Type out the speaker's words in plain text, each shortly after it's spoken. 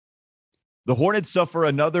The Hornets suffer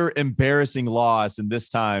another embarrassing loss, and this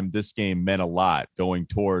time this game meant a lot going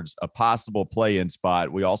towards a possible play-in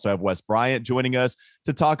spot. We also have Wes Bryant joining us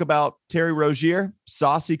to talk about Terry Rozier,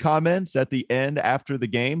 saucy comments at the end after the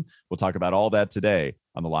game. We'll talk about all that today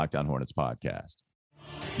on the Locked On Hornets podcast.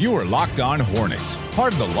 You are Locked On Hornets,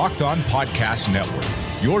 part of the Locked On Podcast Network,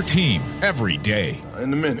 your team every day.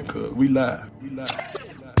 In a minute, cuz we live.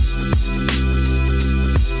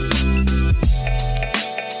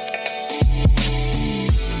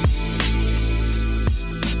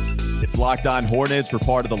 It's Locked On Hornets. We're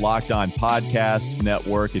part of the Locked On Podcast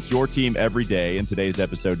Network. It's your team every day, and today's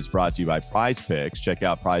episode is brought to you by Prize Picks. Check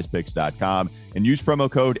out prizepicks.com and use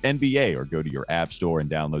promo code NBA or go to your app store and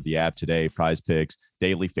download the app today. Prize Picks,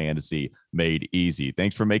 daily fantasy made easy.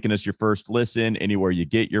 Thanks for making us your first listen anywhere you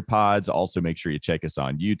get your pods. Also, make sure you check us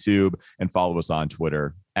on YouTube and follow us on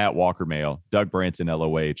Twitter at Walker Mail, Doug Branson,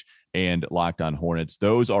 LOH, and Locked On Hornets.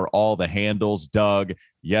 Those are all the handles. Doug,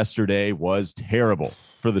 yesterday was terrible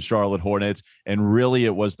for the Charlotte Hornets, and really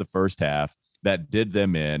it was the first half that did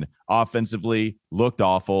them in. Offensively, looked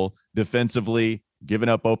awful. Defensively, giving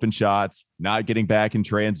up open shots, not getting back in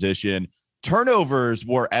transition. Turnovers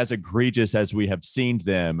were as egregious as we have seen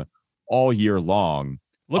them all year long.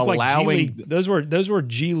 Looked like G League. Those were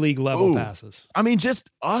G League level passes. I mean,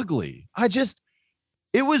 just ugly.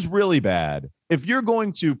 It was really bad. If you're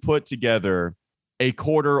going to put together a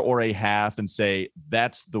quarter or a half and say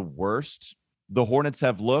that's the worst the Hornets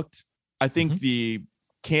have looked, I think the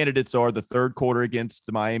candidates are the third quarter against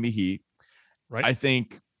the Miami Heat. Right. I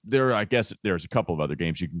guess there's a couple of other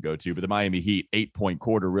games you can go to, but the Miami Heat 8-point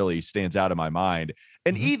quarter really stands out in my mind.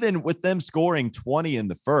 And even with them scoring 20 in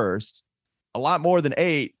the first, a lot more than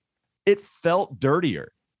 8, it felt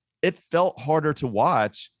dirtier. It felt harder to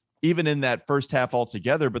watch, even in that first half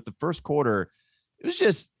altogether. But the first quarter, it was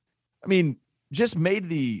just made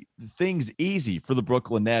the things easy for the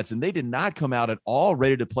Brooklyn Nets, and they did not come out at all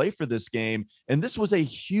ready to play for this game. And this was a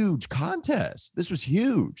huge contest. This was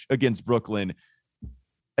huge against Brooklyn.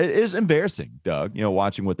 It is embarrassing, Doug,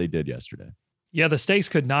 watching what they did yesterday. Yeah, the stakes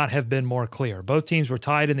could not have been more clear. Both teams were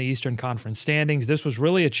tied in the Eastern Conference standings. This was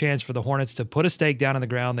really a chance for the Hornets to put a stake down on the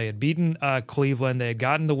ground. They had beaten Cleveland. They had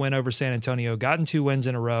gotten the win over San Antonio, gotten 2 wins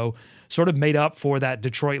in a row, sort of made up for that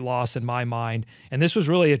Detroit loss in my mind. And this was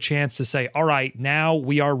really a chance to say, all right, now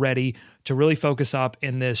we are ready to really focus up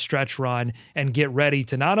in this stretch run and get ready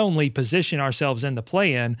to not only position ourselves in the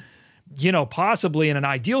play-in, possibly in an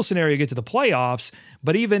ideal scenario, get to the playoffs,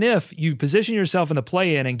 but even if you position yourself in the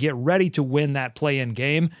play-in and get ready to win that play-in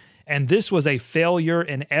game, and this was a failure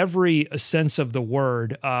in every sense of the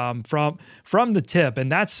word from the tip,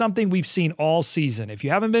 and that's something we've seen all season. If you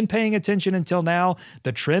haven't been paying attention until now,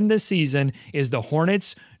 the trend this season is the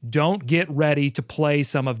Hornets don't get ready to play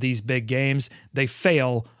some of these big games. They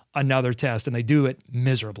fail another test, and they do it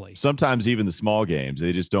miserably. Sometimes even the small games,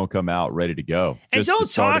 they just don't come out ready to go. And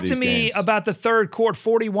don't talk to me about the third quarter,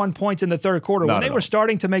 41 points in the third quarter. When they were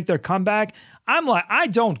starting to make their comeback, I'm like, I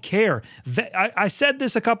don't care. I said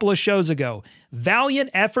this a couple of shows ago. Valiant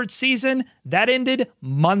effort season, that ended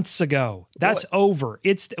months ago. That's over.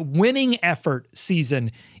 It's winning effort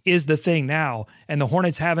season is the thing now, and the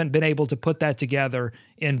Hornets haven't been able to put that together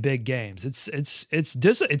in big games. It's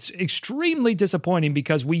extremely disappointing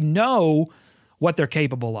because we know what they're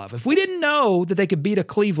capable of. If we didn't know that they could beat a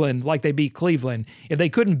Cleveland like they beat Cleveland, if they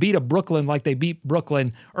couldn't beat a Brooklyn like they beat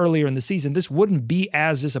Brooklyn earlier in the season, this wouldn't be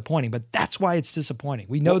as disappointing. But that's why it's disappointing.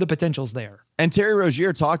 We know the potential's there. And Terry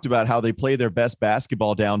Rozier talked about how they play their best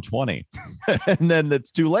basketball down 20, and then it's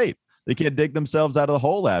too late. They can't dig themselves out of the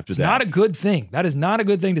hole after that. It's not a good thing. That is not a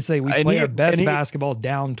good thing to say. We play our best basketball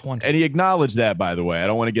down 20. And he acknowledged that, by the way. I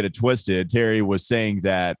don't want to get it twisted. Terry was saying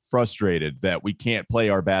that frustrated that we can't play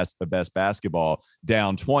our best basketball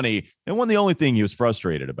down 20. And the only thing he was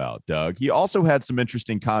frustrated about, Doug, he also had some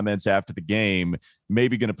interesting comments after the game.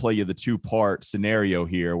 Maybe going to play you the 2-part scenario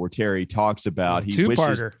here where Terry talks about he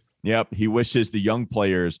wishes the young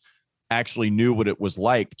players actually knew what it was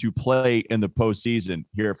like to play in the postseason.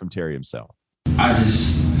 Hear it from Terry himself. I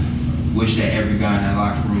just wish that every guy in that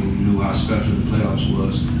locker room knew how special the playoffs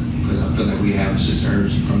was, because I feel like we have a sense of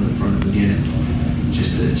urgency from the beginning,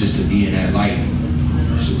 just to be in that light.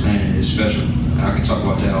 So playing is special. I can talk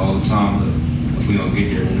about that all the time, but if we don't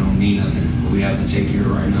get there, it don't mean nothing. But we have to take care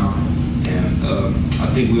of right now, and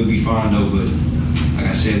I think we'll be fine though. But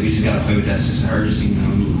like I said, we just gotta play with that sense of urgency.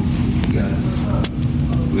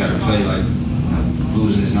 We gotta play like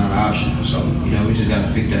losing is not an option. So, we just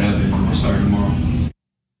gotta pick that up and start tomorrow.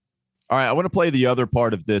 All right, I want to play the other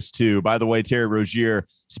part of this too. By the way, Terry Rozier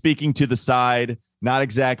speaking to the side not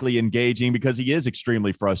exactly engaging because he is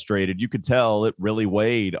extremely frustrated. You could tell it really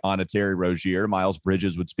weighed on a Terry Rozier. Miles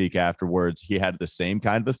Bridges would speak afterwards. He had the same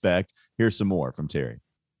kind of effect. Here's some more from Terry.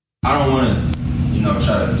 I don't want to,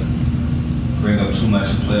 try to bring up too much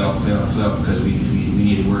of playoff because we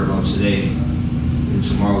need to worry about today. And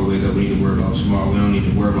tomorrow we wake up, we need to worry about tomorrow. We don't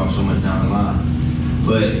need to worry about so much down the line.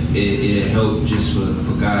 But it helped just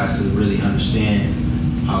for guys to really understand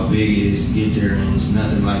how big it is to get there, and it's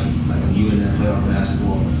nothing like when you in that playoff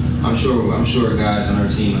basketball. I'm sure guys on our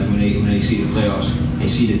team, like when they see the playoffs, they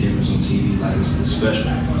see the difference on TV. Like it's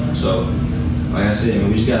special. So, like I said,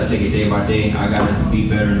 we just gotta take it day by day. I gotta be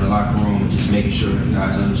better in the locker room and just making sure that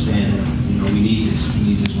guys understand that we need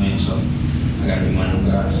this win. So I gotta be one of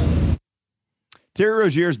them guys. Terry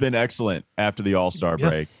Rozier's been excellent after the All-Star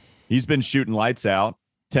break. He's been shooting lights out.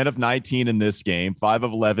 10 of 19 in this game, 5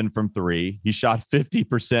 of 11 from 3. He shot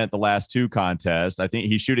 50% the last 2 contests. I think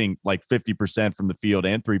he's shooting like 50% from the field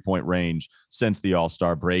and 3-point range since the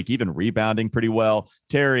All-Star break, even rebounding pretty well.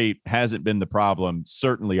 Terry hasn't been the problem.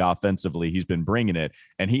 Certainly offensively, he's been bringing it,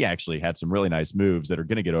 and he actually had some really nice moves that are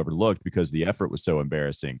going to get overlooked because the effort was so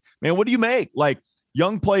embarrassing. Man, what do you make? Like,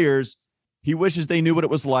 young players, he wishes they knew what it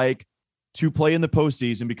was like to play in the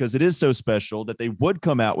postseason because it is so special that they would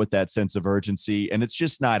come out with that sense of urgency, and it's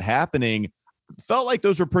just not happening. Felt like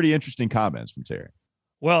those were pretty interesting comments from Terry.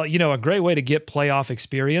 Well, a great way to get playoff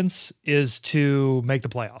experience is to make the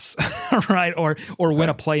playoffs, right? Or win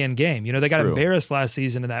a play-in game. They got embarrassed last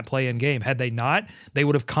season in that play-in game. Had they not, they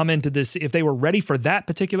would have come into this, if they were ready for that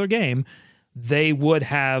particular game, they would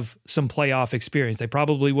have some playoff experience. They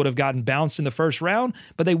probably would have gotten bounced in the first round,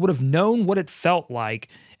 but they would have known what it felt like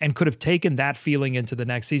and could have taken that feeling into the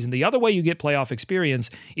next season. The other way you get playoff experience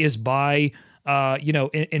is by,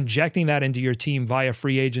 injecting that into your team via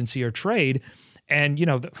free agency or trade. And,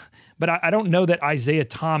 but I don't know that Isaiah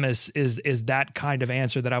Thomas is that kind of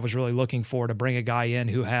answer that I was really looking for to bring a guy in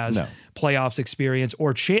who has playoffs experience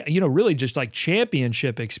or, really just like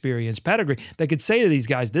championship experience, pedigree, that could say to these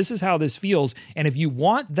guys, this is how this feels. And if you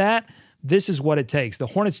want that, this is what it takes. The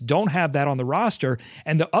Hornets don't have that on the roster.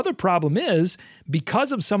 And the other problem is,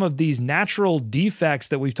 because of some of these natural defects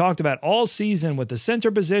that we've talked about all season with the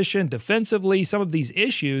center position, defensively, some of these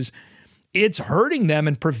issues, it's hurting them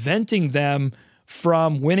and preventing them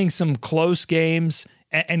from winning some close games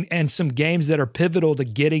and some games that are pivotal to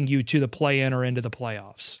getting you to the play-in or into the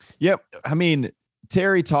playoffs. Yep. I mean,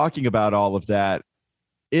 Terry talking about all of that,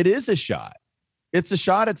 it is a shot. It's a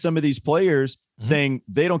shot at some of these players saying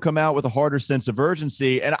they don't come out with a harder sense of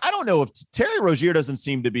urgency. And I don't know if Terry Rozier doesn't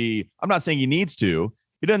seem to be, I'm not saying he needs to,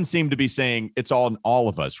 he doesn't seem to be saying it's all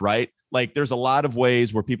of us, right? Like there's a lot of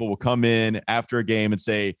ways where people will come in after a game and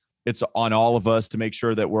say it's on all of us to make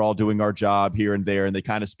sure that we're all doing our job here and there. And they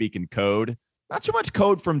kind of speak in code. Not too much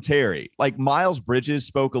code from Terry. Like Miles Bridges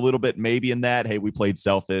spoke a little bit maybe in that, hey, we played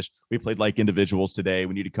selfish. We played like individuals today.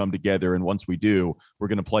 We need to come together. And once we do, we're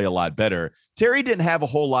going to play a lot better. Terry didn't have a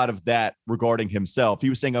whole lot of that regarding himself. He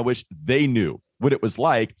was saying, I wish they knew what it was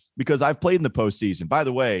like because I've played in the postseason. By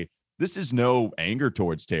the way, this is no anger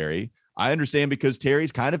towards Terry. I understand because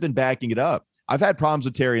Terry's kind of been backing it up. I've had problems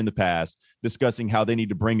with Terry in the past discussing how they need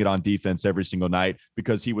to bring it on defense every single night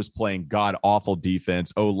because he was playing god-awful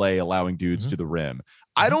defense, Olay allowing dudes to the rim.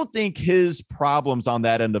 I don't think his problems on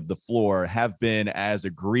that end of the floor have been as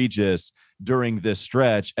egregious during this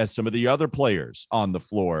stretch as some of the other players on the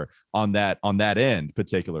floor on that end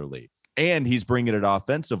particularly. And he's bringing it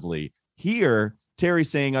offensively. Here, Terry's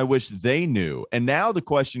saying, I wish they knew. And now the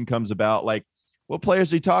question comes about, like, what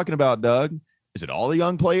players are you talking about, Doug? Is it all the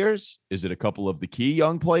young players? Is it a couple of the key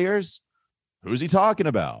young players? Who's he talking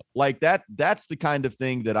about? Like that's the kind of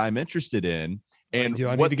thing that I'm interested in. And do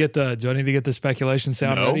I need to get the speculation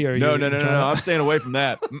sound ready? Or no. I'm staying away from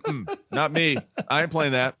that. Not me. I ain't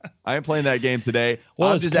playing that. I ain't playing that game today.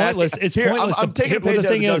 Well, it's just pointless. It's pointless. I'm taking a page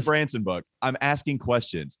out of the Doug Branson book. I'm asking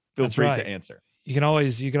questions. Feel free to answer. You can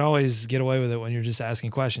always get away with it when you're just asking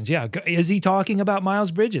questions. Yeah. Is he talking about Miles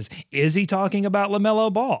Bridges? Is he talking about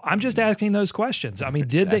LaMelo Ball? I'm just asking those questions. I mean,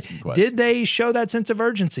 did they show that sense of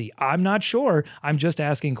urgency? I'm not sure. I'm just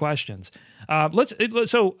asking questions.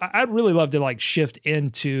 So I'd really love to like shift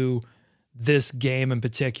into this game in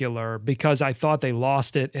particular because I thought they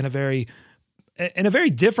lost it in a very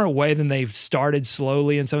different way than they've started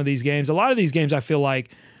slowly in some of these games. A lot of these games, I feel like,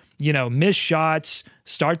 miss shots,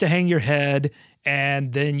 start to hang your head,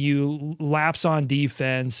 and then you lapse on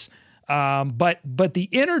defense. But the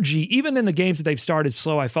energy, even in the games that they've started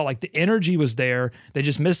slow, I felt like the energy was there. They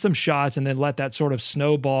just missed some shots and then let that sort of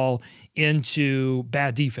snowball into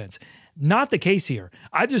bad defense. Not the case here.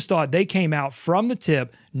 I just thought they came out from the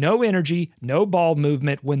tip, no energy, no ball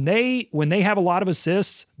movement. When they have a lot of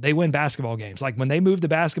assists, they win basketball games. Like when they move the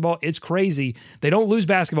basketball, it's crazy. They don't lose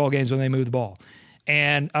basketball games when they move the ball.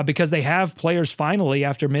 And because they have players finally,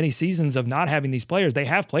 after many seasons of not having these players, they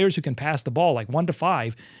have players who can pass the ball, like 1 to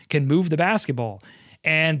 5, can move the basketball.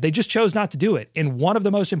 And they just chose not to do it. In one of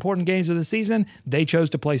the most important games of the season, they chose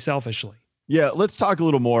to play selfishly. Yeah, let's talk a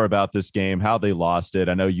little more about this game, how they lost it.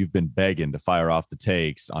 I know you've been begging to fire off the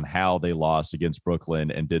takes on how they lost against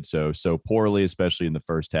Brooklyn and did so poorly, especially in the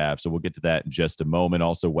first half. So we'll get to that in just a moment.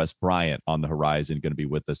 Also, Wes Bryant on the horizon, going to be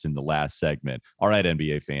with us in the last segment. All right,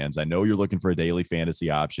 NBA fans, I know you're looking for a daily fantasy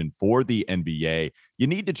option for the NBA. You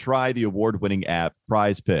need to try the award-winning app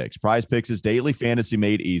Prize Picks. Prize Picks is daily fantasy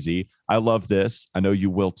made easy. I love this. I know you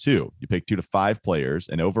will too. You pick 2 to 5 players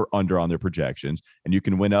and over/under on their projections, and you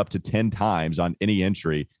can win up to 10 times on any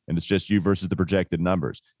entry, and it's just you versus the projected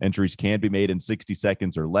numbers. Entries can be made in 60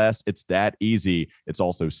 seconds or less. It's that easy. It's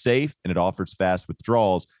also safe, and it offers fast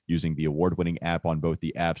withdrawals using the award-winning app on both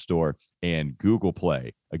the App Store and Google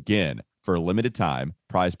Play. Again, for a limited time,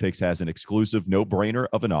 Prize Picks has an exclusive no-brainer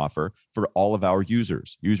of an offer for all of our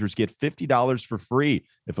users. Users get $50 for free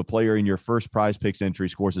if a player in your first Prize Picks entry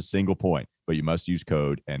scores a single point, but you must use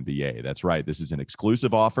code NBA. That's right. This is an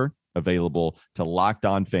exclusive offer available to Locked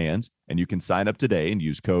On fans, and you can sign up today and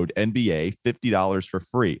use code NBA, $50 for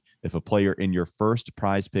free if a player in your first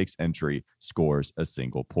Prize Picks entry scores a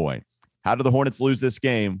single point. How do the Hornets lose this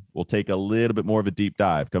game? We'll take a little bit more of a deep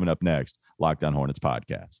dive coming up next. Locked On Hornets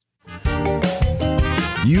podcast.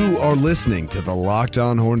 You are listening to the Locked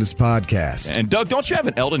On Hornets podcast. And Doug, don't you have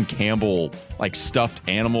an Eldon Campbell like stuffed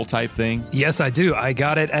animal type thing? Yes, I do. I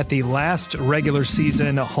got it at the last regular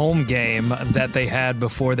season home game that they had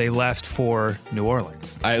before they left for New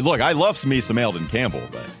Orleans. I love me some Eldon Campbell,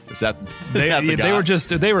 but is that the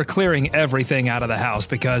guy? They were clearing everything out of the house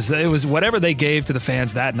because it was whatever they gave to the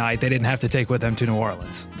fans that night, they didn't have to take with them to New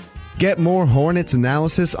Orleans. Get more Hornets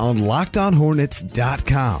analysis on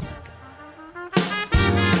LockedOnHornets.com.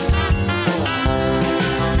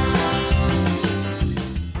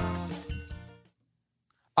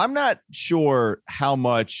 I'm not sure how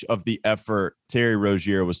much of the effort Terry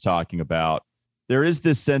Rozier was talking about. There is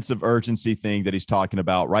this sense of urgency thing that he's talking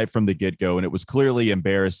about right from the get-go, and it was clearly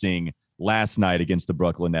embarrassing last night against the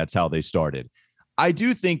Brooklyn Nets how they started. I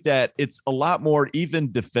do think that it's a lot more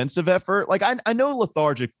even defensive effort. Like I know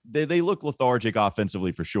lethargic, they look lethargic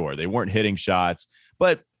offensively for sure. They weren't hitting shots.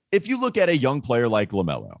 But if you look at a young player like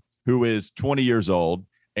LaMelo, who is 20 years old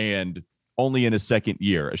and only in his second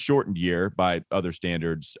year, a shortened year by other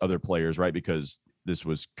standards, other players, right? Because this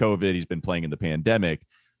was COVID. He's been playing in the pandemic.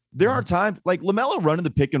 There are times like LaMelo running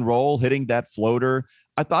the pick and roll, hitting that floater.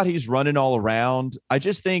 I thought he's running all around. I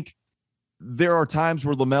just think there are times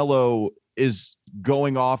where LaMelo is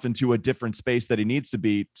going off into a different space that he needs to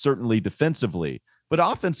be, certainly defensively. But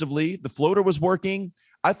offensively, the floater was working.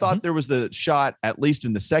 I thought there was the shot, at least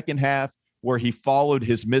in the second half, where he followed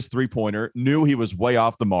his missed three-pointer, knew he was way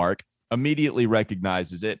off the mark, immediately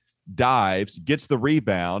recognizes it, dives, gets the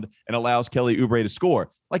rebound, and allows Kelly Oubre to score.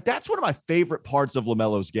 Like, that's one of my favorite parts of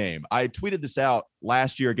LaMelo's game. I tweeted this out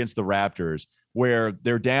last year against the Raptors, where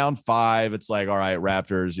they're down 5. It's like, all right,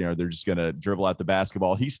 Raptors, they're just going to dribble out the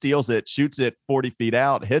basketball. He steals it, shoots it 40 feet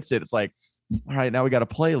out, hits it. It's like, all right, now we got to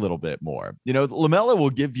play a little bit more. LaMelo will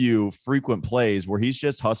give you frequent plays where he's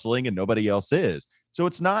just hustling and nobody else is. So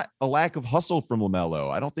it's not a lack of hustle from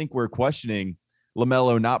LaMelo. I don't think we're questioning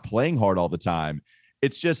LaMelo not playing hard all the time.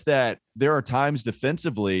 It's just that there are times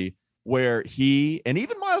defensively where he, and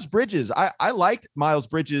even Miles Bridges, I liked Miles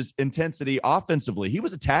Bridges' intensity offensively. He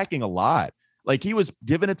was attacking a lot. Like, he was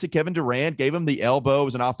giving it to Kevin Durant, gave him the elbow. It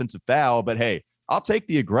was an offensive foul, but hey, I'll take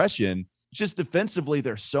the aggression. Just defensively,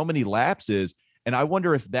 there's so many lapses. And I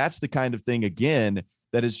wonder if that's the kind of thing, again,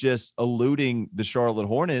 that is just eluding the Charlotte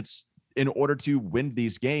Hornets in order to win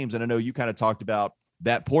these games. And I know you kind of talked about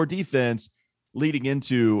that poor defense leading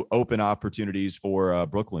into open opportunities for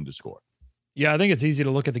Brooklyn to score. Yeah, I think it's easy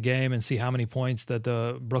to look at the game and see how many points that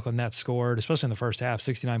the Brooklyn Nets scored, especially in the first half,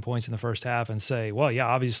 69 points in the first half, and say, well, yeah,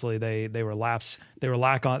 obviously there was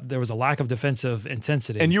a lack of defensive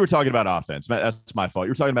intensity. And you were talking about offense. That's my fault.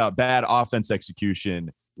 You were talking about bad offense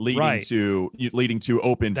execution leading to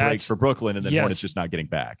open breaks for Brooklyn, and then Hornets just not getting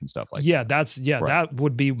back and stuff like that. That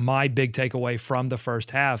would be my big takeaway from the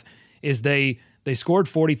first half is they scored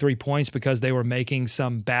 43 points because they were making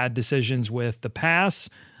some bad decisions with the pass.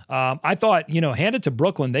 I thought, hand it to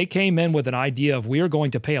Brooklyn. They came in with an idea of we are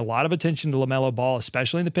going to pay a lot of attention to LaMelo Ball,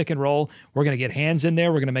 especially in the pick and roll. We're going to get hands in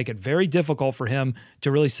there. We're going to make it very difficult for him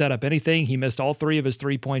to really set up anything. He missed all 3 of his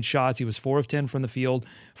 3-point shots. He was 4 of 10 from the field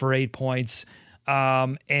for 8 points.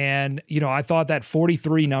 I thought that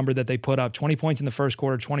 43 number that they put up, 20 points in the first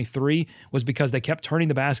quarter, 23, was because they kept turning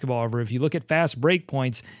the basketball over. If you look at fast break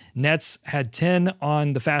points, Nets had 10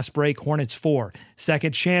 on the fast break, Hornets 4.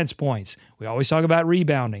 Second chance points. We always talk about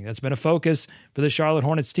rebounding. That's been a focus for the Charlotte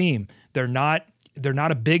Hornets team. They're not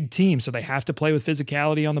a big team, so they have to play with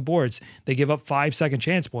physicality on the boards. They give up 5 second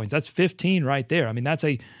chance points. That's 15 right there. I mean, that's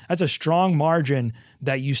a strong margin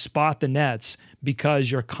that you spot the Nets because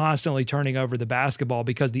you're constantly turning over the basketball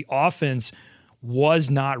because the offense was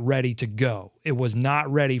not ready to go. It was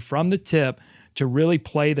not ready from the tip to really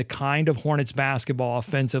play the kind of Hornets basketball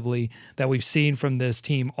offensively that we've seen from this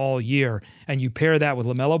team all year. And you pair that with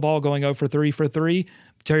LaMelo Ball going 0 for 3 for 3,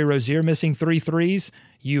 Terry Rozier missing 3 threes.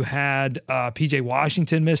 You had P.J.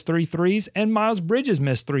 Washington miss 3 threes, and Miles Bridges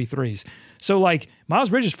missed 3 threes. So,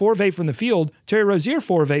 Miles Bridges 4 of 8 from the field, Terry Rozier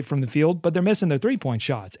 4 of 8 from the field, but they're missing their 3-point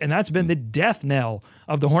shots. And that's been the death knell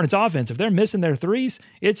of the Hornets offense. If they're missing their threes,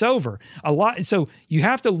 it's over. So you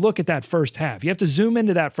have to look at that first half. You have to zoom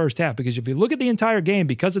into that first half because if you look at the entire game,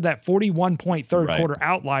 because of that 41-point third quarter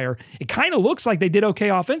outlier, it kind of looks like they did okay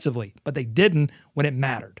offensively, but they didn't when it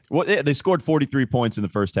mattered. Well, they scored 43 points in the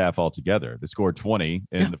first half altogether. They scored 20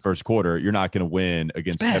 in the first quarter. You're not going to win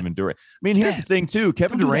against Kevin Durant. I mean, here's the thing, too.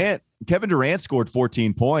 Kevin Durant scored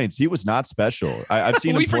 14 points. He was not special. I've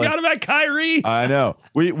seen we him play. Forgot about Kyrie. I know.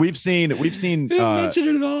 We've seen. Didn't mention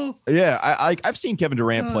it at all. Yeah, I've seen Kevin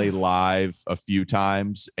Durant play live a few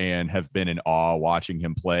times and have been in awe watching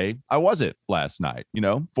him play. I wasn't last night.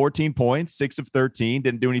 14 points, 6 of 13.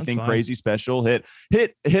 Didn't do anything crazy special. Hit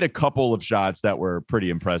a couple of shots that were pretty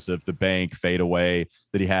impressive. The bank fadeaway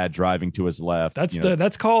that he had driving to his left.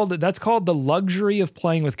 That's called the luxury of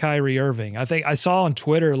playing with Kyrie Irving. I think I saw on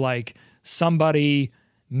Twitter somebody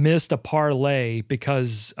missed a parlay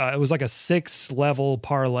because it was like a 6-level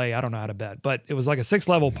parlay. I don't know how to bet, but it was like a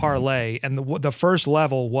 6-level parlay. And the first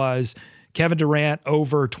level was Kevin Durant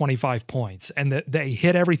over 25 points. And they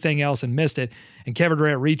hit everything else and missed it. And Kevin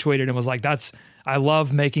Durant retweeted and was like, I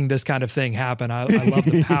love making this kind of thing happen. I love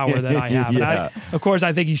the power that I have. Yeah. And of course,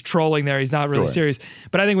 I think he's trolling there. He's not really serious.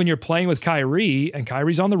 But I think when you're playing with Kyrie, and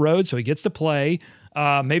Kyrie's on the road, so he gets to play,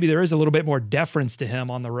 maybe there is a little bit more deference to him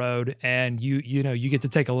on the road, and you get to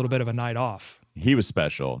take a little bit of a night off. He was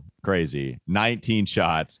special. Crazy. 19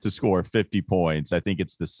 shots to score 50 points. I think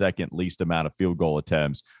it's the second least amount of field goal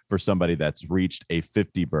attempts for somebody that's reached a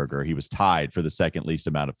 50-burger. He was tied for the second least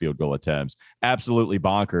amount of field goal attempts. Absolutely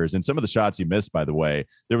bonkers. And some of the shots he missed, by the way,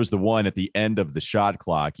 there was the one at the end of the shot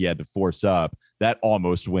clock he had to force up. That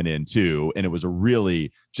almost went in too. And it was a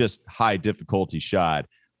really just high difficulty shot.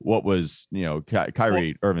 What was,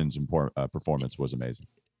 Kyrie Irving's performance was amazing.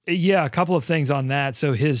 Yeah, a couple of things on that.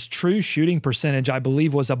 So his true shooting percentage, I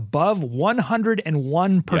believe, was above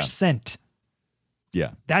 101%. Yeah.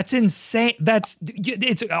 That's insane.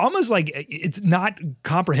 It's almost like it's not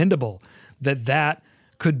comprehensible that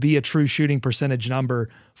could be a true shooting percentage number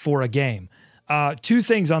for a game. 2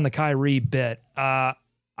 things on the Kyrie bit. I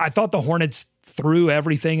thought the Hornets threw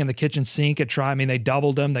everything in the kitchen sink at try. I mean, they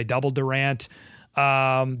doubled him. They doubled Durant.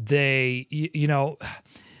 The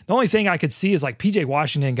only thing I could see is PJ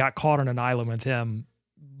Washington got caught on an island with him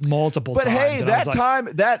multiple times. But hey,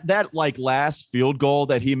 that last field goal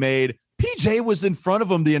that he made, PJ was in front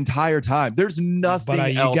of him the entire time. There's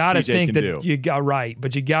nothing else PJ can do. You got right,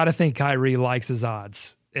 but you got to think Kyrie likes his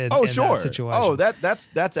odds. In that situation.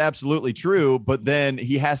 That's absolutely true. But then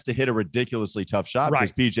he has to hit a ridiculously tough shot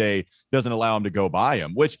because PJ doesn't allow him to go by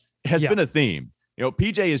him, which has been a theme.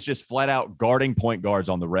 PJ is just flat out guarding point guards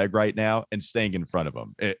on the reg right now and staying in front of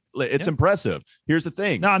them. It's impressive. Here's the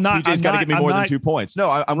thing. No, I'm not. PJ's got to give me more than 2 points.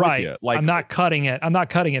 No, I'm with you. I'm not cutting it. I'm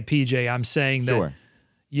not cutting it, PJ. I'm saying that,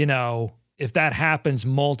 if that happens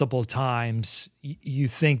multiple times, you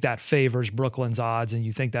think that favors Brooklyn's odds and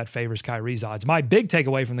you think that favors Kyrie's odds. My big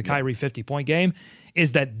takeaway from the Kyrie 50-point game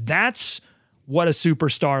is that's what a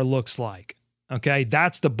superstar looks like. Okay,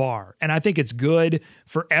 that's the bar. And I think it's good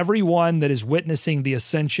for everyone that is witnessing the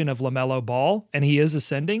ascension of LaMelo Ball, and he is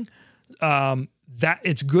ascending, that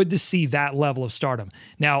it's good to see that level of stardom.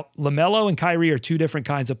 Now, LaMelo and Kyrie are 2 different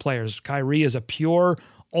kinds of players. Kyrie is a pure,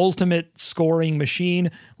 ultimate scoring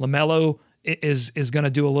machine. LaMelo is going to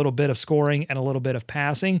do a little bit of scoring and a little bit of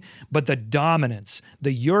passing, but the dominance,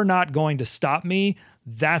 you're not going to stop me,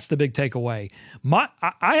 that's the big takeaway.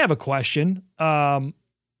 I have a question.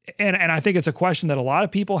 And I think it's a question that a lot of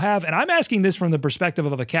people have. And I'm asking this from the perspective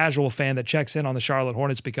of a casual fan that checks in on the Charlotte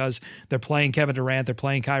Hornets because they're playing Kevin Durant, they're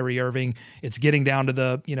playing Kyrie Irving. It's getting down to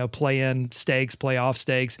the, play-in stakes, playoff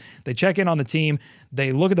stakes. They check in on the team.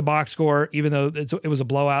 They look at the box score, even though it was a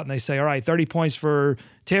blowout, and they say, all right, 30 points for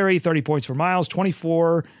Terry, 30 points for Miles,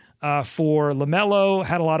 24 for LaMelo,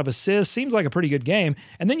 had a lot of assists. Seems like a pretty good game.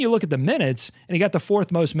 And then you look at the minutes, and he got the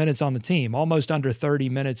fourth most minutes on the team, almost under 30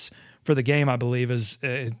 minutes for the game, I believe,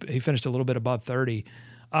 he finished a little bit above 30.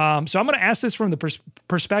 So I'm going to ask this from the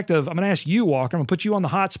perspective. I'm going to ask you, Walker. I'm going to put you on the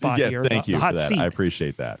hot spot here. Thank you the hot for that. seat. I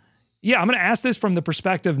appreciate that. Yeah, I'm going to ask this from the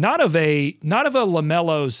perspective not of a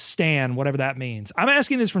LaMelo stan, whatever that means. I'm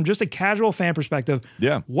asking this from just a casual fan perspective.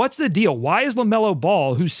 Yeah. What's the deal? Why is LaMelo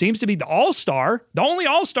Ball, who seems to be the all-star, the only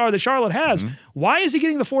all-star that Charlotte has, why is he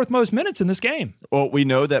getting the fourth most minutes in this game? Well, we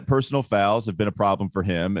know that personal fouls have been a problem for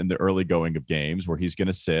him in the early going of games where he's going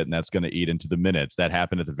to sit, and that's going to eat into the minutes. That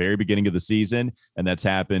happened at the very beginning of the season, and that's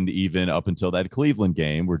happened even up until that Cleveland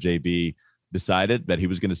game where JB decided that he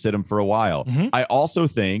was going to sit him for a while. I also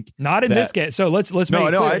think not in this game. So let's make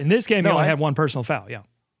it clear. In this game, he only had one personal foul. Yeah,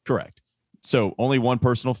 correct. So only one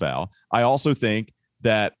personal foul. I also think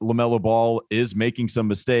that LaMelo Ball is making some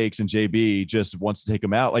mistakes and JB just wants to take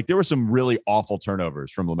him out. Like there were some really awful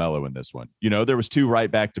turnovers from LaMelo in this one. There was two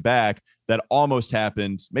right back to back that almost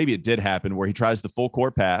happened. Maybe it did happen where he tries the full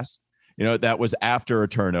court pass. That was after a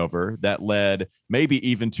turnover that led maybe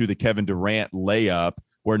even to the Kevin Durant layup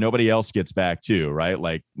where nobody else gets back too, right?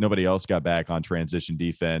 Like nobody else got back on transition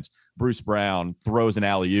defense. Bruce Brown throws an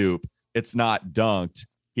alley-oop. It's not dunked.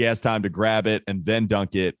 He has time to grab it and then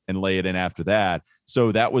dunk it and lay it in after that.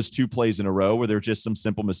 So that was two plays in a row where there were just some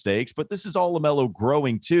simple mistakes, but this is all LaMelo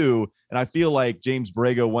growing too. And I feel like James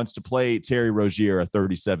Borrego wants to play Terry Rozier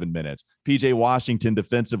 37 minutes. PJ Washington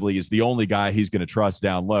defensively is the only guy he's going to trust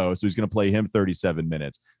down low. So he's going to play him 37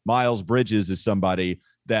 minutes. Miles Bridges is somebody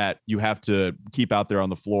that you have to keep out there on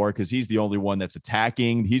the floor because he's the only one that's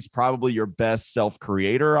attacking. He's probably your best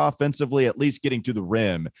self-creator offensively, at least getting to the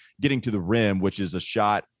rim, which is a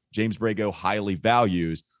shot James Borrego highly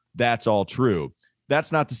values. That's all true.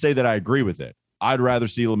 That's not to say that I agree with it. I'd rather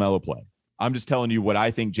see LaMelo play. I'm just telling you what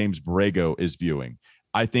I think James Borrego is viewing.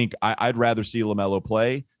 I think I'd rather see LaMelo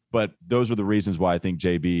play, but those are the reasons why I think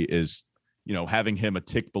JB is, having him a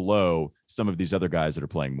tick below some of these other guys that are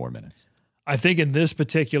playing more minutes. I think in this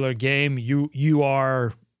particular game, you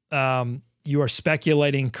are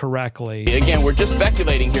speculating correctly. Again, we're just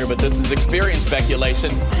speculating here, but this is experience speculation.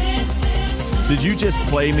 Did you just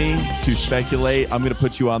play me to speculate? I'm going to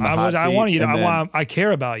put you on the hot seat. I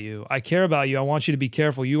care about you. I care about you. I want you to be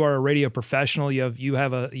careful. You are a radio professional. You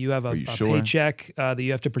have a paycheck that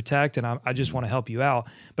you have to protect, and I just want to help you out.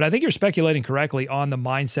 But I think you're speculating correctly on the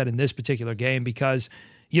mindset in this particular game because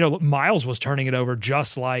Miles was turning it over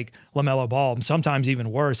just like LaMelo Ball, and sometimes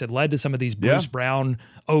even worse. It led to some of these Bruce Brown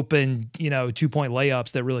open, 2-point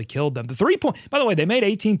layups that really killed them. The 3-point, by the way, they made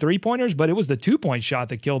 18 3-pointers, but it was the 2-point shot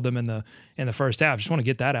that killed them in the first half. Just want to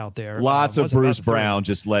get that out there. Lots of Bruce Brown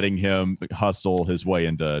just letting him hustle his way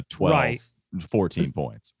into 12, 14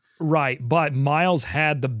 points. Right, but Miles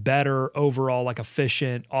had the better overall,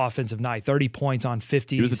 efficient offensive night. 30 points on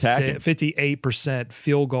 58%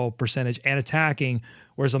 field goal percentage and attacking,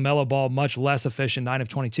 whereas LaMelo Ball much less efficient, 9 of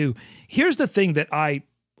 22. Here's the thing that I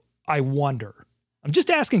wonder. I'm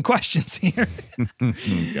just asking questions here.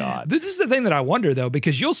 God, this is the thing that I wonder though,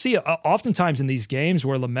 because you'll see oftentimes in these games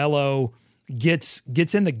where LaMelo gets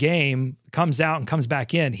in the game, comes out and comes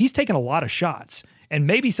back in. He's taken a lot of shots, and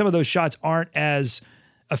maybe some of those shots aren't as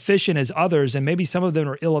efficient as others, and maybe some of them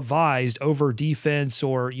are ill-advised over defense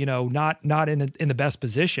or not in the best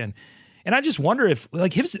position. And I just wonder if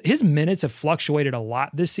his minutes have fluctuated a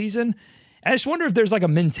lot this season. I just wonder if there's a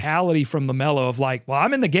mentality from LaMelo of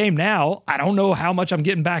I'm in the game now. I don't know how much I'm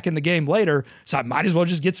getting back in the game later, so I might as well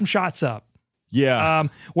just get some shots up. Yeah.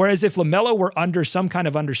 Whereas if LaMelo were under some kind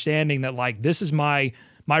of understanding that this is my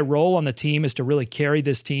role on the team is to really carry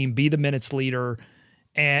this team, be the minutes leader,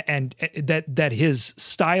 and that his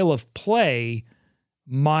style of play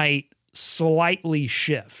might slightly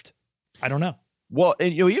shift. I don't know. Well,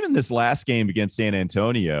 and even this last game against San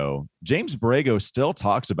Antonio, James Borrego still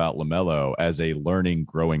talks about LaMelo as a learning,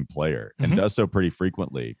 growing player and does so pretty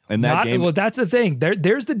frequently. And that game, well, that's the thing.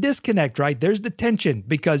 There's the disconnect, right? There's the tension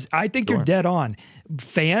because I think you're dead on.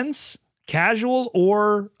 Fans, casual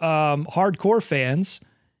or hardcore fans,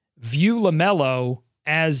 view LaMelo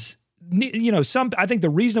as I think the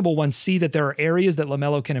reasonable ones see that there are areas that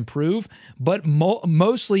LaMelo can improve, but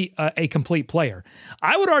mostly a complete player.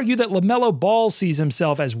 I would argue that LaMelo Ball sees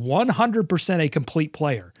himself as 100% a complete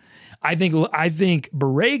player. I think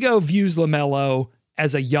Borrego views LaMelo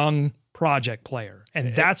as a young project player.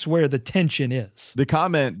 And that's where the tension is. The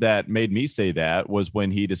comment that made me say that was when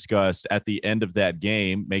he discussed at the end of that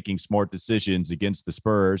game, making smart decisions against the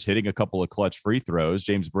Spurs, hitting a couple of clutch free throws.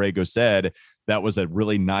 James Borrego said that was a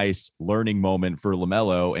really nice learning moment for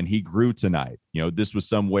LaMelo, and he grew tonight. This was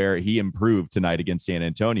somewhere he improved tonight against San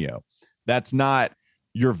Antonio. That's not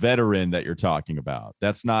your veteran that you're talking about.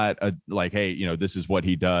 That's not hey, this is what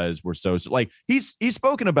he does. We're so like he's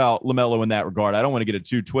spoken about LaMelo in that regard. I don't want to get it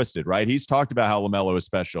too twisted, right? He's talked about how LaMelo is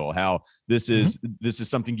special, how this is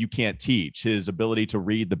something you can't teach, his ability to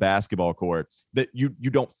read the basketball court, that you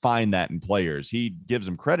don't find that in players. He gives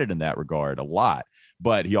him credit in that regard a lot,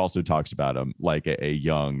 but he also talks about him like a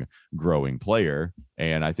young growing player.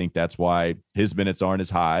 And I think that's why his minutes aren't as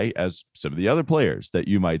high as some of the other players that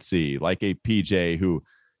you might see, like a PJ who,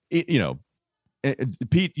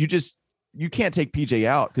 Pete, you can't take PJ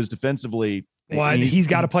out because defensively, he's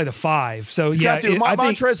got to play the 5. So yeah,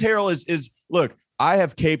 Montrezl Harrell is look, I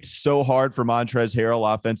have caped so hard for Montrezl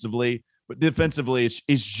Harrell offensively, but defensively,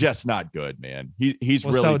 it's just not good, man. He's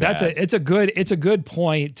really so bad. It's a good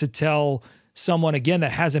point to tell someone, again,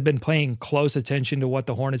 that hasn't been paying close attention to what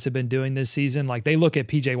the Hornets have been doing this season. Like, they look at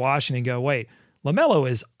PJ Washington and go, wait, LaMelo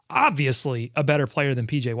is obviously a better player than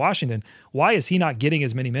PJ Washington. Why is he not getting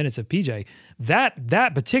as many minutes of PJ?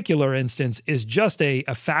 That particular instance is just a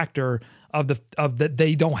factor of that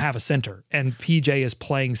they don't have a center, and PJ is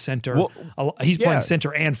playing center. He's playing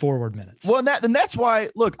center and forward minutes. Well, and that's why,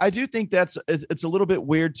 look, I do think it's a little bit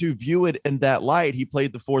weird to view it in that light. He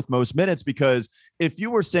played the 4th most minutes, because if you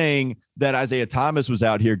were saying that Isaiah Thomas was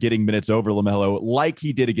out here getting minutes over LaMelo like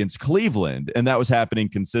he did against Cleveland, and that was happening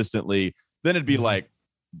consistently, then it'd be like,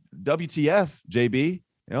 WTF, JB?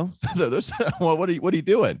 Well, what are you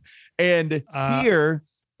doing? And here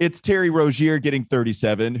it's Terry Rozier getting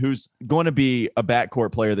 37, who's going to be a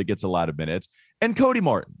backcourt player that gets a lot of minutes, and Cody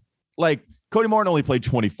Martin. Like, Cody Martin only played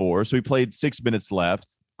 24, so he played 6 minutes left.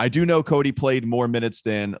 I do know Cody played more minutes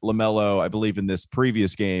than LaMelo, I believe, in this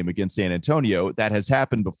previous game against San Antonio. That has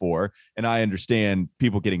happened before, and I understand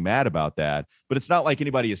people getting mad about that. But it's not like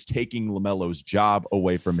anybody is taking LaMelo's job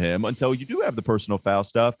away from him until you do have the personal foul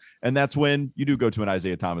stuff, and that's when you do go to an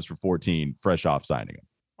Isaiah Thomas for 14, fresh off signing him.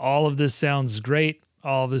 All of this sounds great.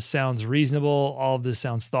 All of this sounds reasonable. All of this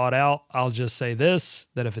sounds thought out. I'll just say this,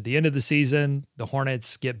 that if at the end of the season the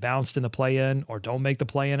Hornets get bounced in the play-in or don't make the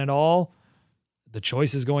play-in at all, the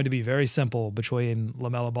choice is going to be very simple between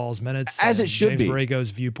LaMelo Ball's minutes as and it should James be. Borrego's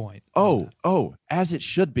viewpoint. As it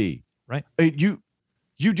should be. Right. You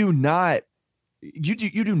do not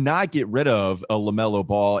get rid of a LaMelo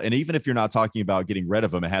Ball, and even if you're not talking about getting rid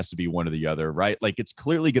of him, it has to be one or the other, right? Like, it's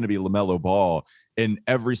clearly going to be LaMelo Ball in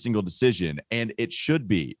every single decision, and it should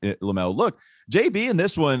be LaMelo. Look, JB in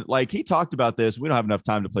this one, like, he talked about this. We don't have enough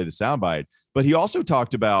time to play the soundbite, but he also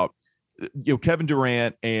talked about Kevin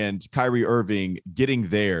Durant and Kyrie Irving getting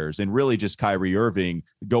theirs, and really just Kyrie Irving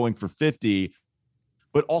going for 50.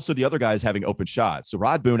 But also the other guys having open shots. So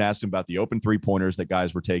Rod Boone asked him about the open 3-pointers that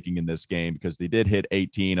guys were taking in this game, because they did hit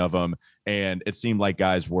 18 of them. And it seemed like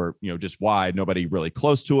guys were, just wide. Nobody really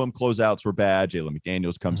close to them. Closeouts were bad. Jalen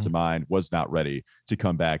McDaniels comes to mind, was not ready to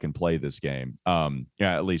come back and play this game.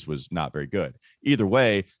 At least was not very good. Either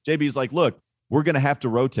way, JB's like, look, we're going to have to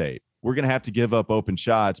rotate. We're going to have to give up open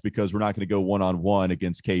shots because we're not going to go one-on-one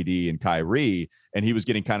against KD and Kyrie. And he was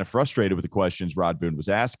getting kind of frustrated with the questions Rod Boone was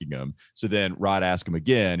asking him. So then Rod asked him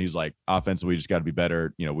again. He's like, offensively, we just got to be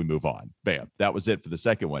better. We move on. Bam. That was it for the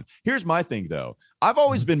second one. Here's my thing, though. I've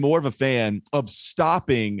always been more of a fan of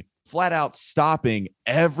flat out stopping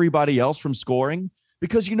everybody else from scoring,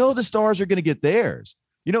 because the stars are going to get theirs.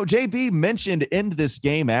 JB mentioned in this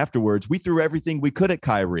game afterwards, we threw everything we could at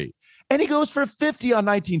Kyrie, and he goes for 50 on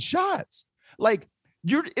 19 shots. Like,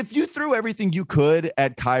 if you threw everything you could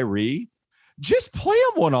at Kyrie, just play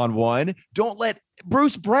him one-on-one. Don't let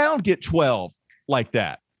Bruce Brown get 12 like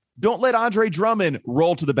that. Don't let Andre Drummond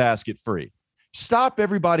roll to the basket free. Stop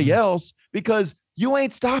everybody else, because you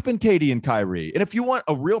ain't stopping KD and Kyrie. And if you want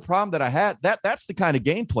a real problem that I had, that's the kind of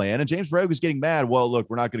game plan. And James Borrego is getting mad. Well, look,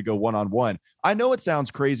 we're not going to go one-on-one. I know it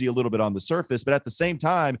sounds crazy a little bit on the surface, but at the same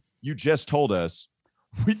time, you just told us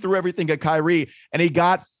we threw everything at Kyrie and he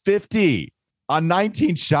got 50 on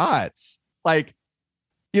 19 shots. Like,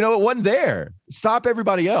 it wasn't there. Stop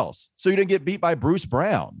everybody else so you didn't get beat by Bruce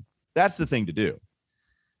Brown. That's the thing to do.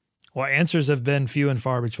 Well, answers have been few and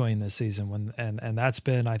far between this season, and that's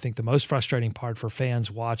been, I think, the most frustrating part for fans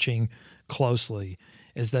watching closely,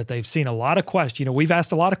 is that they've seen a lot of questions. We've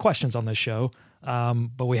asked a lot of questions on this show,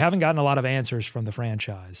 but we haven't gotten a lot of answers from the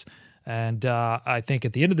franchise. And I think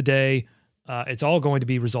at the end of the day, it's all going to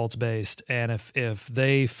be results based. And if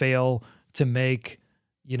they fail to make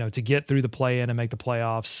to get through the play-in and make the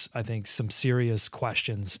playoffs, I think some serious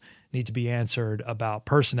questions need to be answered about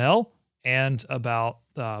personnel and about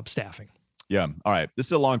staffing. Yeah. All right. This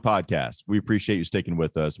is a long podcast. We appreciate you sticking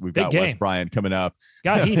with us. We've got Big Wes game. Bryant coming up.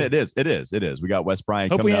 Got heated. It is. We got Wes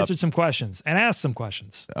Bryant Hope coming we up. answered some questions and asked some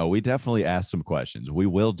questions. Oh, we definitely asked some questions. We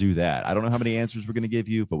will do that. I don't know how many answers we're going to give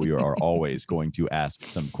you, but we are always going to ask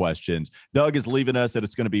some questions. Doug is leaving us that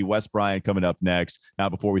it's going to be Wes Bryant coming up next. Now,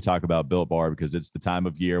 before we talk about Built Bar, because it's the time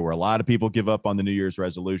of year where a lot of people give up on the New Year's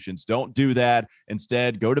resolutions. Don't do that.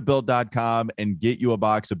 Instead, go to Built.com and get you a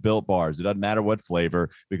box of Built Bars. It doesn't matter what flavor,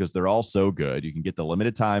 because they're all so good. You can get the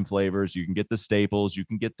limited time flavors. You can get the staples. You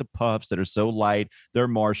can get the puffs that are so light. They're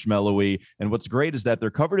marshmallowy. And what's great is that they're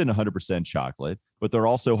covered in 100% chocolate, but they're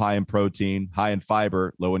also high in protein, high in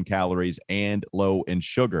fiber, low in calories, and low in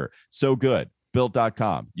sugar. So good.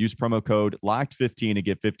 Built.com. Use promo code LOCKED15 to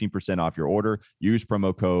get 15% off your order. Use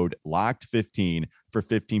promo code LOCKED15 for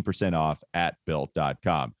 15% off at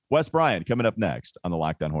Built.com. Wes Bryant coming up next on the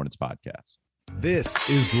Locked On Hornets podcast. This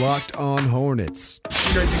is Locked On Hornets.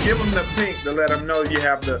 You give them the pink to let them know you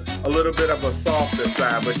have a little bit of a softer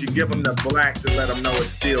side, but you give them the black to let them know it's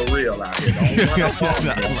still real out here. Don't run up on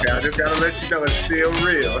me, okay? I just got to let you know it's still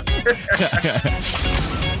real.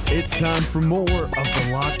 It's time for more of the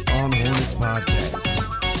Locked On Hornets podcast.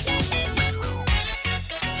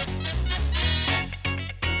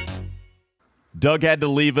 Doug had to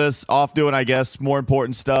leave us off doing, I guess, more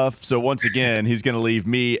important stuff. So once again, he's going to leave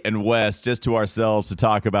me and Wes just to ourselves to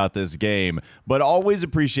talk about this game. But always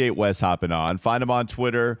appreciate Wes hopping on. Find him on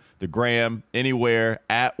Twitter, the Gram, anywhere,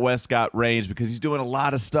 at Wes Got Range, because he's doing a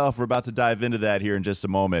lot of stuff. We're about to dive into that here in just a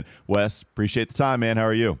moment. Wes, appreciate the time, man. How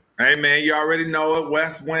are you? Hey, man, you already know it.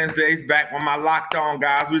 West Wednesdays back with my Locked On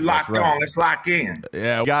guys. We locked on. Let's lock in.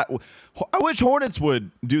 Yeah, I wish Hornets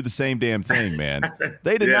would do the same damn thing, man.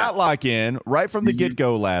 They did not lock in right from the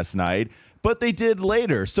get-go last night, but they did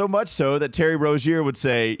later. So much so that Terry Rozier would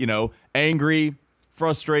say, angry,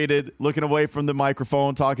 frustrated, looking away from the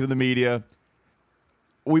microphone, talking to the media.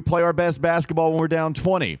 We play our best basketball when we're down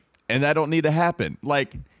 20, and that don't need to happen.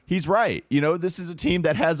 Like, he's right. This is a team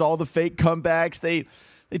that has all the fake comebacks. They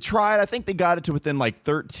tried. I think they got it to within like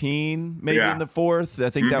 13, maybe in the fourth. I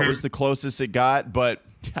think that was the closest it got, but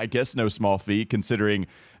I guess no small feat considering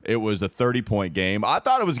it was a 30-point game. I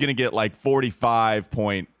thought it was going to get like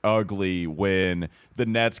 45-point ugly when the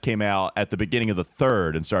Nets came out at the beginning of the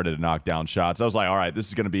third and started to knock down shots. I was like, all right, this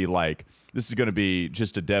is going to be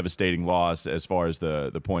just a devastating loss as far as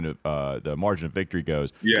the point of the margin of victory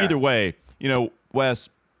goes. Yeah. Either way, Wes,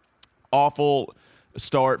 awful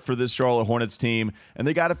start for this Charlotte Hornets team, and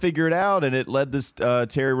they got to figure it out. And it led this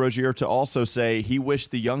Terry Rozier to also say he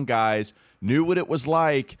wished the young guys knew what it was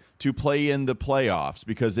like to play in the playoffs,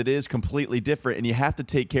 because it is completely different, and you have to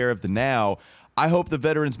take care of the now. I hope the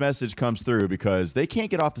veterans message comes through, because they can't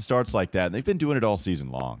get off the starts like that, and they've been doing it all season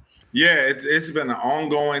long. Yeah, it's been an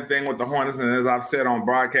ongoing thing with the Hornets, and as I've said on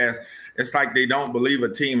broadcast, it's like they don't believe a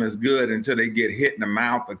team is good until they get hit in the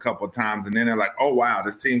mouth a couple of times, and then they're like, oh, wow,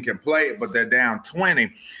 this team can play, but they're down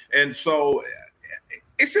 20. And so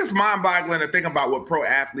it's just mind-boggling to think about what pro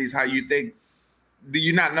athletes, how you think, do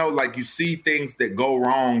you not know, like you see things that go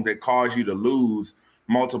wrong that cause you to lose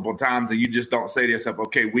multiple times, and you just don't say to yourself,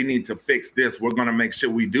 okay, we need to fix this. We're going to make sure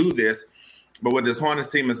we do this. But with this Hornets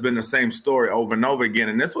team, it's been the same story over and over again.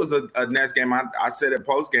 And this was a Nets game. I said it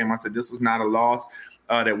post-game. I said this was not a loss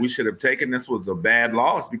that we should have taken. This was a bad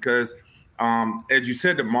loss because, as you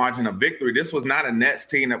said, the margin of victory, this was not a Nets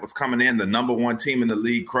team that was coming in, the number one team in the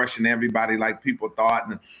league, crushing everybody like people thought,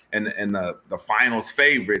 and the finals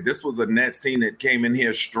favorite. This was a Nets team that came in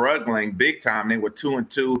here struggling big time. They were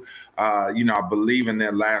 2-2, I believe in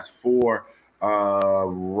their last four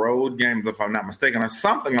road games, if I'm not mistaken, or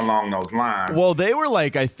something along those lines. Well, they were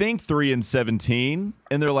like, I think 3-17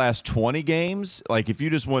 in their last 20 games. Like, if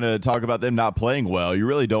you just want to talk about them not playing well, you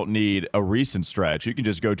really don't need a recent stretch. You can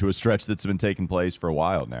just go to a stretch that's been taking place for a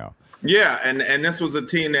while now. Yeah, and this was a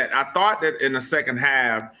team that I thought that in the second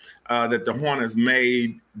half that the Hornets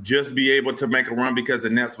may just be able to make a run because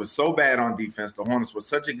the Nets was so bad on defense. The Hornets was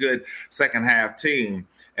such a good second half team.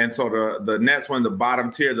 And so the Nets were in the bottom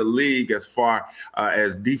tier of the league as far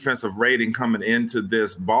as defensive rating coming into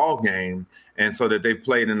this ball game, and so that they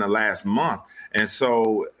played in the last month. And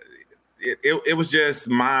so it was just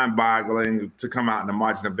mind-boggling to come out in the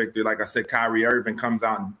margin of victory. Like I said, Kyrie Irving comes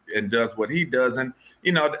out and does what he does. And,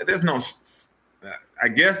 there's no I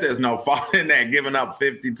guess there's no fault in that, giving up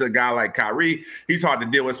 50 to a guy like Kyrie. He's hard to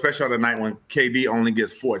deal with, especially on the night when KD only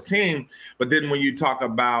gets 14. But then when you talk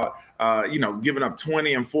about, giving up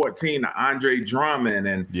 20 and 14 to Andre Drummond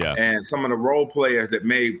and some of the role players that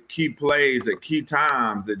made key plays at key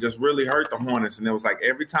times that just really hurt the Hornets. And it was like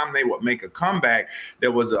every time they would make a comeback,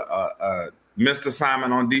 there was a missed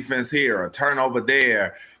assignment on defense here, a turnover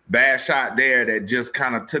there, bad shot there that just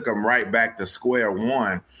kind of took them right back to square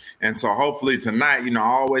one. And so hopefully tonight, I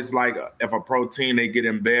always like if a pro team, they get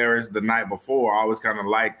embarrassed the night before, I always kind of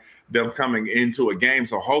like them coming into a game.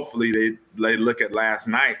 So hopefully they look at last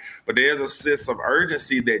night. But there's a sense of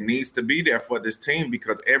urgency that needs to be there for this team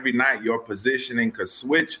because every night your positioning could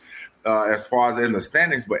switch as far as in the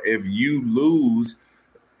standings. But if you lose,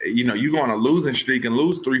 you're going on a losing streak and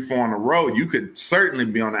lose 3-4 in a row, you could certainly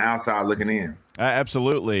be on the outside looking in.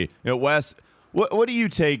 Absolutely. Wes, what do you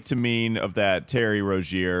take to mean of that Terry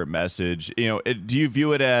Rozier message? Do you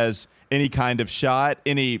view it as any kind of shot,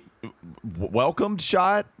 any welcomed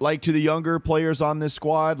shot, like to the younger players on this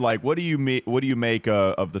squad? Like, what do you make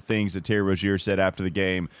of the things that Terry Rozier said after the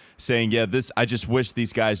game, saying, I just wish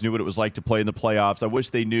these guys knew what it was like to play in the playoffs. I wish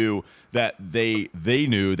they knew that they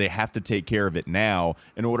knew they have to take care of it now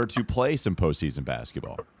in order to play some postseason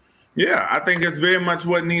basketball. Yeah, I think it's very much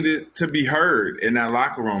what needed to be heard in that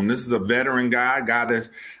locker room. This is a veteran guy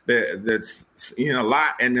that's seen a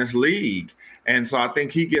lot in this league. And so I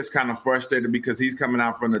think he gets kind of frustrated because he's coming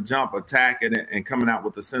out from the jump, attacking it, and coming out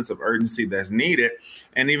with a sense of urgency that's needed.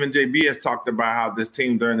 And even JB has talked about how this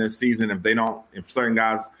team during this season, if certain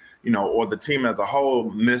guys, or the team as a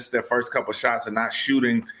whole miss their first couple shots and not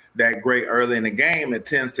shooting that great early in the game, it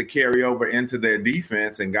tends to carry over into their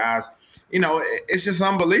defense. And guys, it's just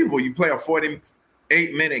unbelievable. You play a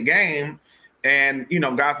 48-minute game and,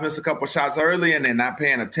 guys miss a couple shots early and they're not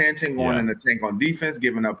paying attention, going in the tank on defense,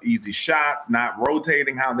 giving up easy shots, not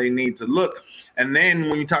rotating how they need to look. And then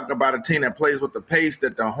when you talk about a team that plays with the pace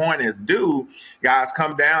that the Hornets do, guys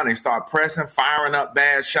come down, they start pressing, firing up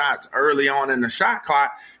bad shots early on in the shot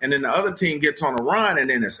clock, and then the other team gets on a run, and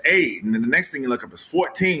then it's 8, and then the next thing you look up is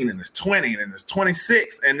 14, and it's 20, and then it's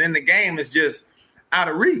 26, and then the game is just out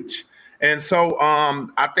of reach. And so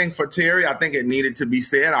I think for Terry, I think it needed to be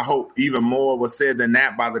said. I hope even more was said than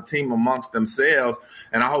that by the team amongst themselves.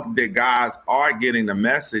 And I hope that guys are getting the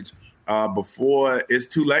message before it's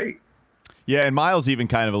too late. Yeah, and Miles even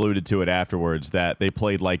kind of alluded to it afterwards that they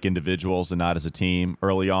played like individuals and not as a team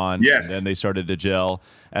early on. Yes. And then they started to gel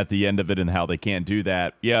at the end of it and how they can't do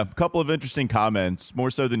that. Yeah, a couple of interesting comments,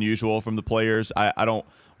 more so than usual from the players. I don't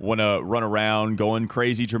want to run around going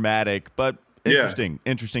crazy dramatic, but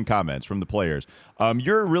interesting comments from the players.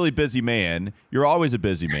 You're a really busy man. You're always a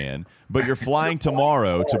busy man, but you're flying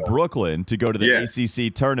tomorrow to Brooklyn to go to the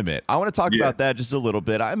ACC tournament. I want to talk about that just a little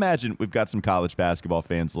bit. I imagine we've got some college basketball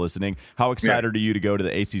fans listening. How excited are you to go to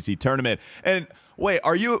the ACC tournament? And wait,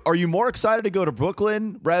 are you more excited to go to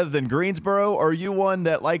Brooklyn rather than Greensboro, or are you one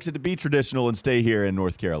that likes it to be traditional and stay here in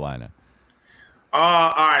North Carolina?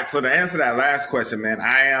 All right. So to answer that last question, man,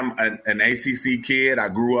 I am an ACC kid. I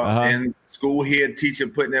grew up in school here, teaching,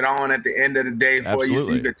 putting it on at the end of the day for you,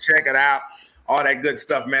 so you can check it out, all that good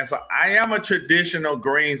stuff, man. So I am a traditional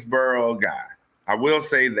Greensboro guy. I will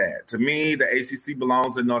say that. To me, the ACC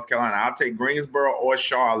belongs in North Carolina. I'll take Greensboro or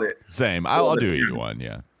Charlotte. Same. I'll do either one,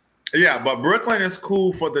 yeah. Yeah, but Brooklyn is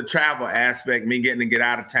cool for the travel aspect, me getting to get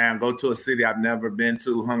out of town, go to a city I've never been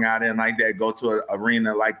to, hung out in like that, go to an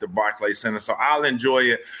arena like the Barclays Center. So I'll enjoy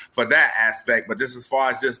it for that aspect. But just as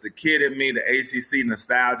far as just the kid in me, the ACC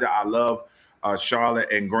nostalgia, I love Charlotte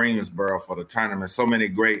and Greensboro for the tournament. So many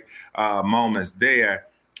great moments there.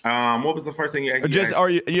 What was the first thing you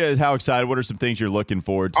asked? How excited? What are some things you're looking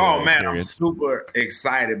forward to? Oh, man, I'm super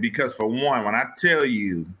excited because, for one, when I tell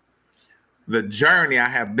you the journey I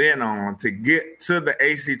have been on to get to the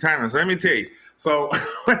ACC tournament. So let me tell you. So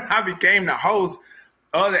when I became the host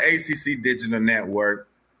of the ACC Digital Network,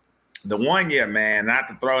 the 1 year, man, not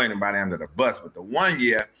to throw anybody under the bus, but the 1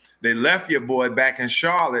 year, they left your boy back in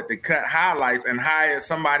Charlotte to cut highlights and hire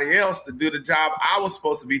somebody else to do the job I was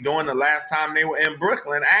supposed to be doing the last time they were in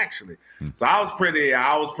Brooklyn, actually. So I was pretty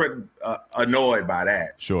annoyed by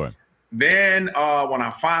that. Sure. Then when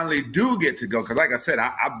I finally do get to go, because like I said,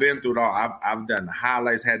 I've been through it all. I've done the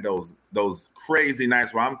highlights, had those crazy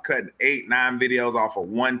nights where I'm cutting 8-9 videos off of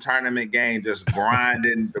one tournament game, just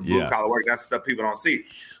grinding the blue collar work. That's stuff people don't see.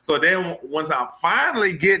 So then once I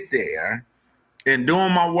finally get there and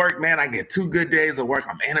doing my work, man, I get 2 good days of work.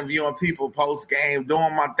 I'm interviewing people post game,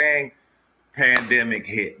 doing my thing. pandemic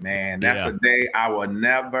hit, man. That's a day I will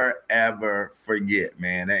never, ever forget,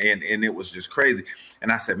 man. And it was just crazy.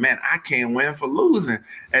 And I said, man, I can't win for losing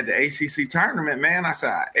at the ACC tournament, man. I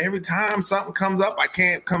said, every time something comes up, I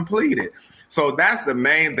can't complete it. So that's the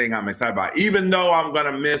main thing I'm excited about, even though I'm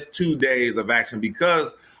going to miss 2 days of action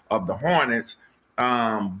because of the Hornets.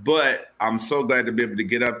 But I'm so glad to be able to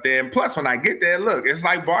get up there. And plus, when I get there, look, it's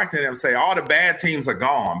like Barkley and them say, all the bad teams are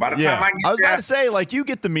gone. By the time I get I was there, about to say, like, you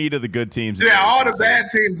get the meat of the good teams. Yeah, all the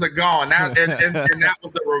bad teams are gone. Now, and that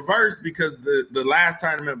was the reverse because the last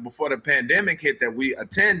tournament before the pandemic hit that we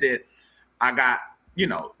attended, I got,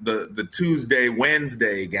 the Tuesday,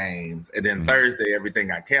 Wednesday games, and then Thursday, everything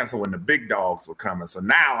got canceled when the big dogs were coming. So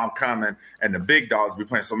now I'm coming, and the big dogs be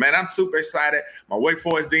playing. So, man, I'm super excited. My Wake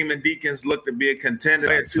Forest Demon Deacons look to be a contender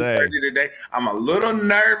at 2:30 today. I'm a little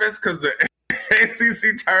nervous because the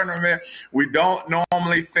ACC tournament, we don't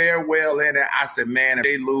normally fare well in it. I said, man, if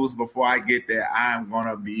they lose before I get there, I'm going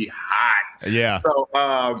to be hot. Yeah. So,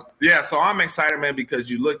 so I'm excited, man, because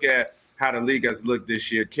you look at how the league has looked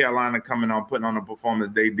this year. Carolina coming on, putting on the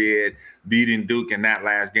performance they did, beating Duke in that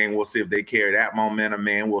last game. We'll see if they carry that momentum,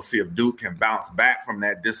 man. We'll see if Duke can bounce back from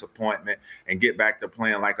that disappointment and get back to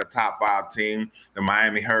playing like a top 5 team. The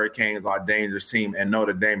Miami Hurricanes are a dangerous team, and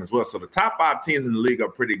Notre Dame as well. So the top 5 teams in the league are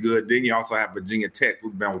pretty good. Then you also have Virginia Tech,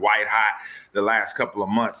 who's been white hot the last couple of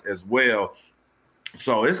months as well.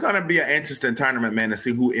 So it's going to be an interesting tournament, man, to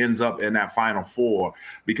see who ends up in that Final Four,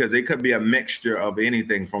 because it could be a mixture of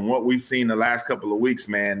anything. From what we've seen the last couple of weeks,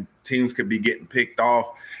 man, teams could be getting picked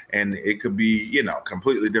off, and it could be,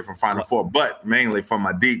 completely different Final Four. But mainly for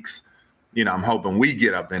my Deeks, I'm hoping we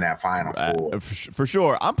get up in that Final Four. For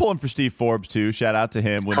sure. I'm pulling for Steve Forbes, too. Shout out to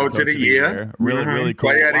him. Coach of the year. Really, really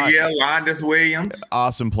cool. Player of the year, Londis Williams.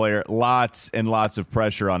 Awesome player. Lots and lots of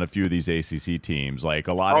pressure on a few of these ACC teams. Like,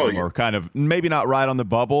 a lot of them are kind of maybe not right on the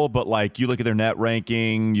bubble, but, like, you look at their net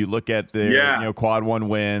ranking, you look at their quad 1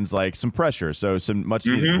 wins, like some pressure. So some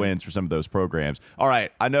much-needed wins for some of those programs. All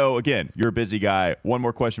right. I know, again, you're a busy guy. One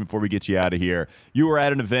more question before we get you out of here. You were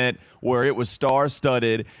at an event where it was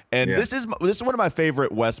star-studded, and this is one of my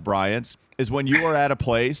favorite Wes Bryants, is when you are at a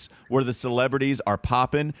place where the celebrities are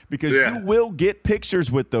popping, because you will get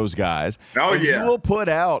pictures with those guys. You will put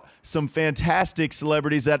out some fantastic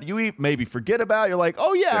celebrities that you maybe forget about. You're like,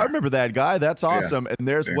 I remember that guy. That's awesome. And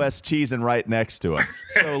there's Wes cheesing right next to him.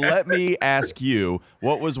 So let me ask you,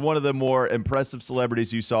 what was one of the more impressive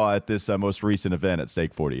celebrities you saw at this most recent event at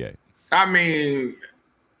Stake 48? I mean,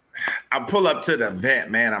 I pull up to the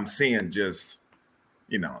event, man. I'm seeing just,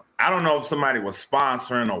 I don't know if somebody was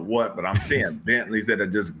sponsoring or what, but I'm seeing Bentleys that are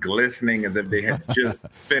just glistening as if they had just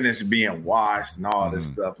finished being washed and all this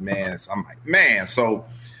stuff, man. So I'm like, man. So,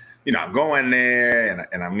 I go in there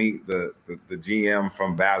and I meet the GM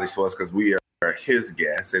from Valley Sports because we are his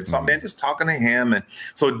guests. And so, man, just talking to him. And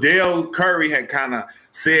so Dale Curry had kind of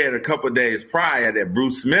said a couple of days prior that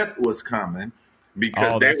Bruce Smith was coming,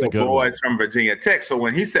 because they were boys from Virginia Tech. So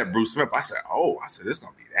when he said Bruce Smith, I said, this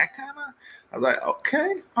going to be that kind of? I was like,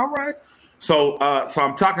 okay, all right. So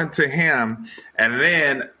I'm talking to him, and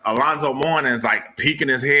then Alonzo Mourning's like peeking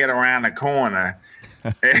his head around the corner.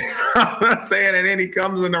 And I'm not saying, and then he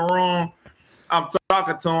comes in the room. I'm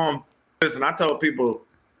talking to him. Listen, I told people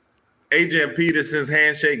Adrian Peterson's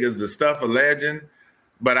handshake is the stuff of legend.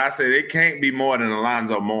 But I said it can't be more than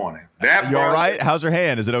Alonzo Mourning. You all right? How's your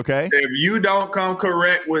hand? Is it okay? If you don't come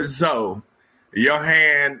correct with Zoe, your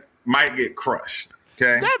hand might get crushed.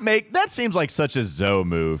 Okay. That seems like such a Zoe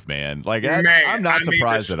move, man. Like, I'm not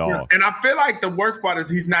surprised at all. And I feel like the worst part is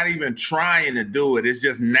he's not even trying to do it. It's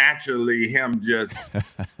just naturally him just.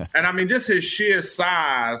 And I mean, just his sheer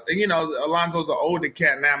size. And Alonzo's an older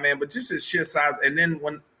cat now, man. But just his sheer size. And then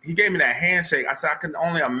when he gave me that handshake, I said I can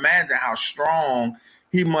only imagine how strong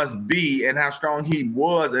he must be and how strong he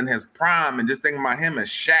was in his prime, and just thinking about him and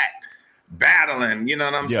Shaq battling, you know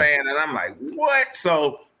what I'm saying? And I'm like, what?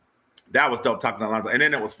 So that was dope talking to Alonzo. And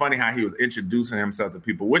then it was funny how he was introducing himself to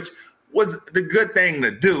people, which was the good thing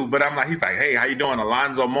to do. But I'm like, he's like, hey, how you doing,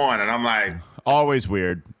 Alonzo Mourning? And I'm like, always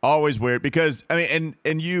weird because I mean,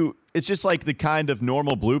 and you, it's just like the kind of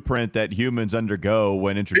normal blueprint that humans undergo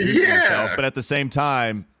when introducing themselves. But at the same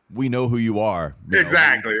time, we know who you are.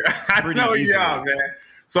 Exactly. I know you are, man.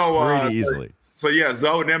 So pretty easily.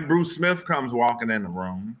 So then Bruce Smith comes walking in the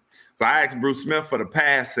room. So I asked Bruce Smith for the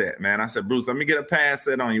pass set, man. I said, Bruce, let me get a pass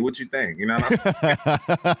set on you. What you think? You know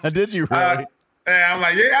what I'm Did you really? And I'm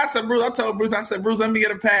like, I said, Bruce, I said, Bruce, let me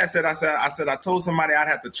get a pass set. I said, I told somebody I'd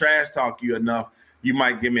have to trash talk you enough. You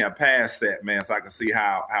might give me a pass set, man, so I can see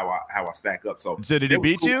how I stack up. So did he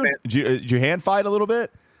beat you? Did you hand fight a little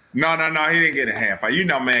bit? No, he didn't get a hand fight.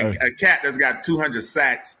 Man, a cat that's got 200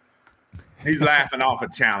 sacks He's laughing off a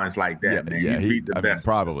challenge like that, man. Yeah, he beat the best.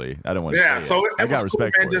 Probably. I don't want to. Yeah, say so it. I got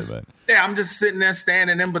respect cool, man. for it. Yeah, I'm just sitting there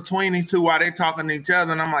standing in between these two while they talking to each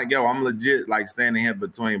other, and I'm like, yo, I'm legit like standing here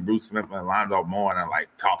between Bruce Smith and Alonzo Moore, and like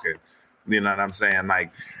talking. You know what I'm saying?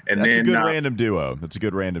 Like, and that's then a good random duo. That's a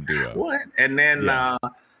good random duo. What? And then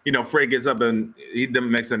Fred gets up and he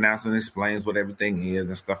makes an announcement, explains what everything is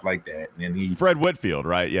and stuff like that. And then Fred Whitfield,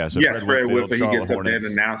 right? Yeah. So yes, Fred Whitfield. He gets up there and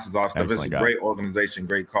Hornets. announces all stuff. It's a great organization,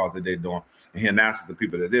 great cause that they're doing. And he announces the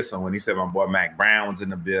people that this. So when he said my boy Mac Brown was in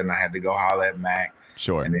the building, I had to go holler at Mac.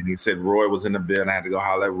 Sure. And then he said Roy was in the building. I had to go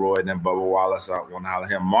holler at Roy. And then Bubba Wallace, I want to holler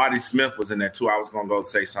at him. Marty Smith was in there too. I was going to go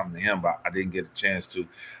say something to him, but I didn't get a chance to.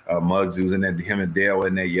 Muggsy was in there. Him and Dale were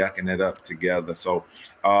in there yucking it up together. So,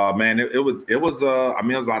 man, it was a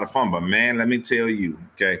lot of fun. But, man, let me tell you,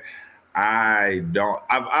 okay, I've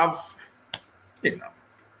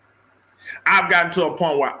gotten to a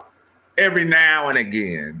point where every now and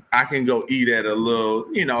again, I can go eat at a little,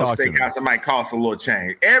 steakhouse. It might cost a little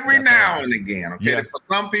change. Every now and again, okay? Yeah. For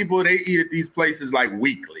some people, they eat at these places like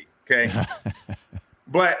weekly, okay?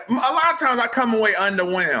 But a lot of times I come away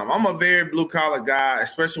underwhelmed. I'm a very blue-collar guy,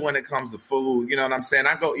 especially when it comes to food. You know what I'm saying?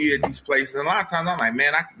 I go eat at these places, and a lot of times I'm like,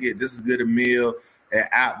 man, I could get just as good a meal at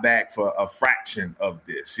Outback for a fraction of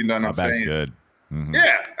this. You know what I'm saying? Outback's good. Mm-hmm.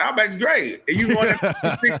 Yeah, Outback's great. And you go there for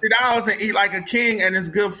 $60 and eat like a king, and it's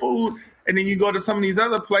good food. And then you go to some of these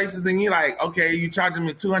other places, and you're like, okay, you charging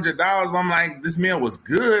me $200. I'm like, this meal was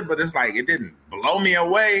good, but it's like it didn't blow me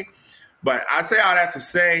away. But I say all that to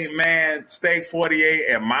say, man, Steak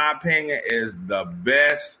 48, in my opinion, is the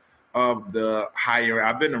best of the higher.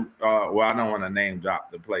 I've been, I don't want to name drop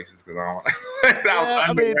the places because I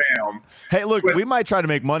don't underwhelmed. Hey, look, we might try to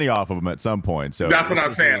make money off of them at some point. So that's what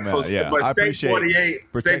I'm saying. So, but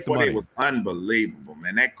Steak 48 was unbelievable,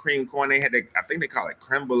 man. That cream corn they had, I think they call it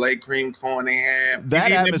creme brulee cream corn they had.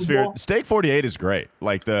 That atmosphere, Steak 48 is great.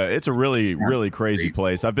 Like it's a really, really crazy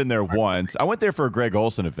place. I've been there once. I went there for a Greg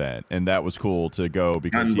Olson event, and that was cool to go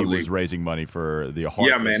because he was raising money for the Hearts.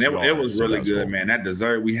 Yeah, man, it was really good, man. That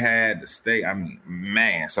dessert we had. The steak, I mean,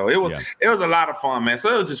 man. So it was a lot of fun, man.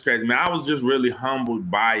 So it was just crazy, man. I was just really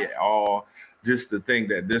humbled by it all. Just to think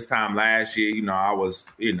that this time last year, I was,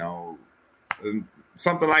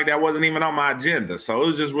 something like that wasn't even on my agenda. So it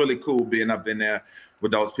was just really cool being up in there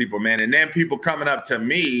with those people, man. And then people coming up to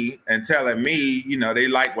me and telling me, they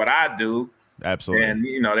like what I do. Absolutely. And,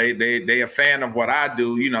 they a fan of what I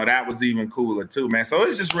do. That was even cooler too, man. So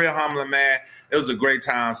it's just real humbling, man. It was a great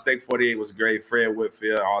time. Steak 48 was great. Fred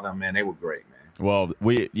Whitfield, all them, man, they were great, man. Well,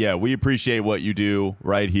 we appreciate what you do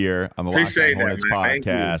right here on the Locked On Hornets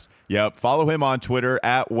podcast. Yep. Follow him on Twitter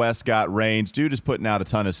at Westcott Reigns. Dude is putting out a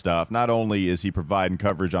ton of stuff. Not only is he providing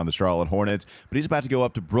coverage on the Charlotte Hornets, but he's about to go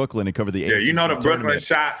up to Brooklyn and cover the ACC the tournament. Brooklyn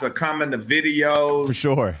shots are coming, the videos. For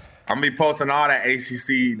sure. I'm going to be posting all that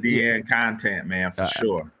ACCDN content, man, for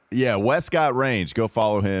sure. Yeah, Westcott Reigns. Go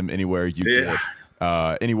follow him anywhere you get.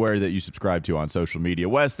 Anywhere that you subscribe to on social media.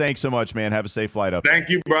 Wes, thanks so much, man. Have a safe flight up. Thank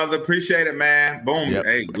you, brother. Appreciate it, man. Boom. Yep.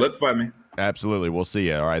 Hey, look for me. Absolutely. We'll see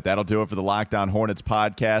you. All right. That'll do it for the Locked On Hornets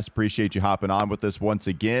podcast. Appreciate you hopping on with us once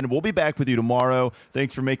again. We'll be back with you tomorrow.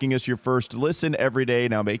 Thanks for making us your first listen every day.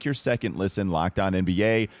 Now make your second listen. Locked On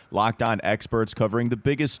NBA, Locked On experts covering the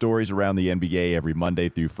biggest stories around the NBA every Monday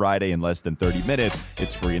through Friday in less than 30 minutes.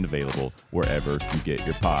 It's free and available wherever you get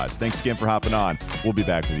your pods. Thanks again for hopping on. We'll be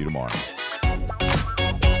back with you tomorrow.